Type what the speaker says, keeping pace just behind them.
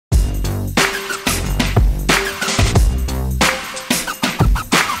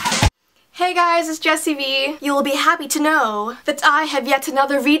Hey guys, it's Jessie V. You will be happy to know that I have yet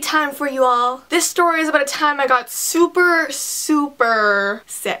another V time for you all. This story is about a time I got super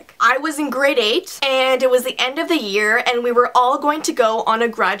sick. I was in grade 8 and it was the end of the year and we were all going to go on a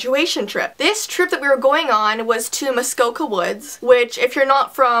graduation trip. This trip that we were going on was to Muskoka Woods, which if you're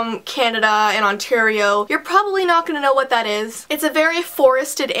not from Canada and Ontario, you're probably not going to know what that is. It's a very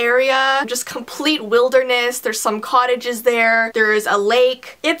forested area, just complete wilderness. There's some cottages there. There's a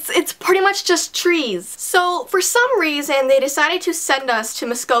lake. It's pretty much just trees. So for some reason they decided to send us to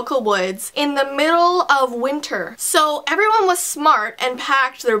Muskoka Woods in the middle of winter. So everyone was smart and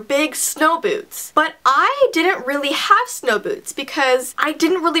packed their big snow boots. But I didn't really have snow boots because I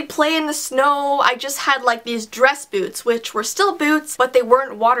didn't really play in the snow. I just had like these dress boots, which were still boots, but they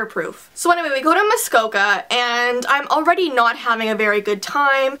weren't waterproof. So anyway, we go to Muskoka and I'm already not having a very good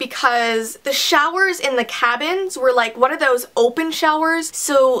time because the showers in the cabins were like one of those open showers.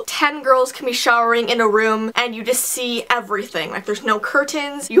 So 10 girls can be showering in a room and you just see everything. Like there's no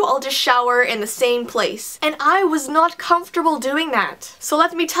curtains, you all just shower in the same place. And I was not comfortable doing that. So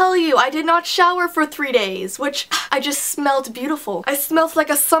let me tell you, I did not shower for 3 days, which I just smelled beautiful. I smelled like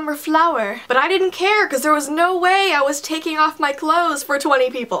a summer flower. But I didn't care because there was no way I was taking off my clothes for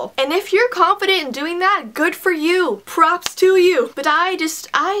 20 people. And if you're confident in doing that, good for you. Props to you. But I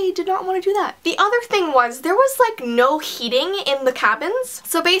did not want to do that. The other thing was there was like no heating in the cabins.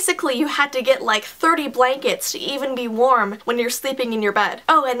 So basically you had to get like 30 blankets to even be warm when you're sleeping in your bed.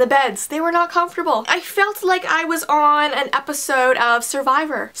 Oh, and the beds, they were not comfortable. I felt like I was on an episode of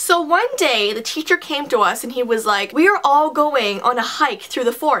Survivor. So one day the teacher came to us and he was like, we are all going on a hike through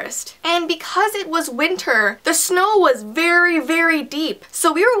the forest. And because it was winter, the snow was very deep.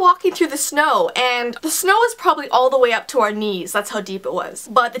 So we were walking through the snow and the snow was probably all the way up to our knees. That's how deep it was.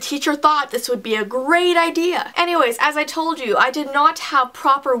 But the teacher thought this would be a great idea. Anyways, as I told you, I did not have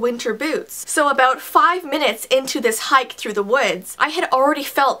proper winter boots. So about 5 minutes into this hike through the woods, I had already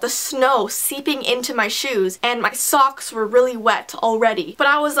felt the snow seeping into my shoes and my socks were really wet already. But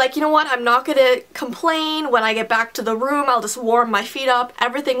I was like, you know what, I'm not gonna complain. When I get back to the room, I'll just warm my feet up.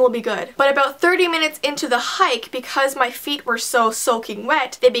 Everything will be good. But about 30 minutes into the hike, because my feet were so soaking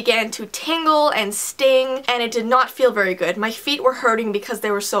wet, they began to tingle and sting and it did not feel very good. My feet were hurting because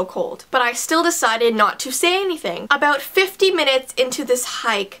they were so cold. But I still decided not to say anything. About 50 minutes into this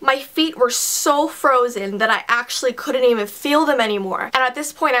hike, my feet were so frozen that I actually couldn't even feel them anymore. And at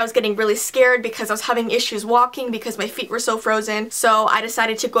this point I was getting really scared because I was having issues walking because my feet were so frozen. So I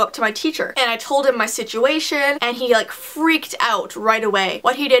decided to go up to my teacher and I told him my situation and he like freaked out right away.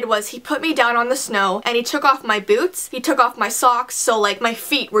 What he did was he put me down on the snow and he took off my boots, he took off my socks, so like my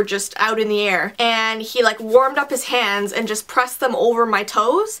feet were just out in the air, and he like warmed up his hands and just pressed them over my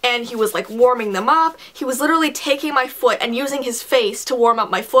toes and he was like warming them up. He was literally taking my foot and using his face to warm up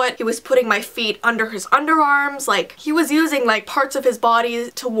my foot. He was putting my feet under his underarms, like he was using like parts of his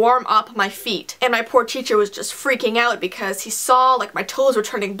body to warm up my feet. And my poor teacher was just freaking out because he saw like my toes were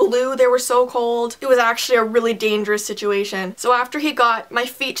turning blue, they were so cold. It was actually a really dangerous situation. So after he got my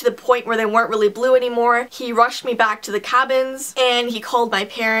feet to the point where they weren't really blue anymore, he rushed me back to the cabins and he called my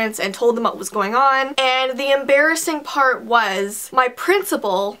parents and told them what was going on. And the embarrassing part was my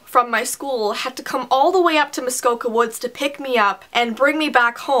principal from my school had to come all the way up to Muskoka Woods to pick me up and bring me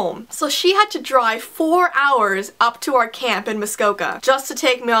back home. So she had to drive 4 hours up to our camp in Muskoka just to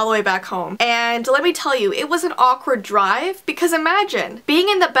take me all the way back home. And let me tell you, it was an awkward drive because imagine being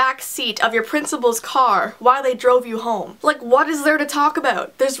in the back seat of your principal's car while they drove you home. Like, what is there to talk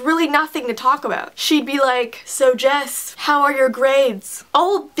about? There's really nothing to talk about. She'd be like, so Jess, how are your grades?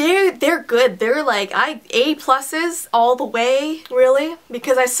 Oh, they're good. They're like, A pluses all the way. Really?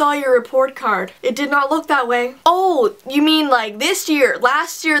 Because I saw your report card. It did not look that way. Oh, you mean like this year?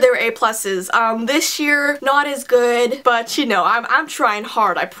 Last year they were A pluses. This year not as good, but you know, I'm trying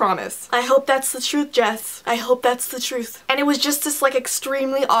hard, I promise. I hope that's the truth, Jess. I hope that's the truth. And it was just this like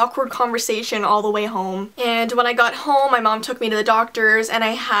extremely awkward conversation all the way home. And when I got home, my mom took me to the doctors and I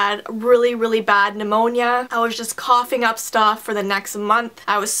had really bad pneumonia. I was just coughing up stuff for the next month.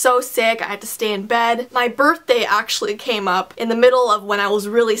 I was so sick, I had to stay in bed. My birthday actually came up in the middle of when I was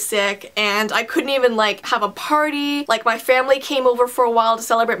really sick and I couldn't even like have a party. Like my family came over for a while to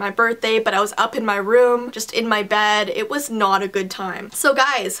celebrate my birthday, but I was up in my room, just in my bed. It was not a good time. So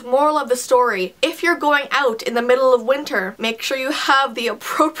guys, moral of the story, if you're going out in the middle of winter, make sure you have have the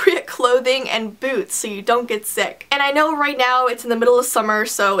appropriate clothing and boots so you don't get sick. And I know right now it's in the middle of summer,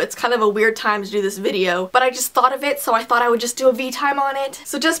 so it's kind of a weird time to do this video, but I just thought of it, so I thought I would just do a V-time on it.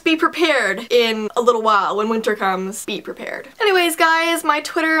 So just be prepared in a little while. When winter comes, be prepared. Anyways guys, my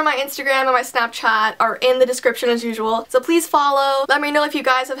Twitter, my Instagram, and my Snapchat are in the description as usual, so please follow. Let me know if you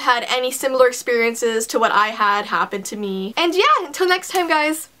guys have had any similar experiences to what I had happen to me. And yeah, until next time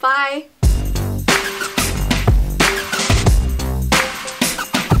guys, bye!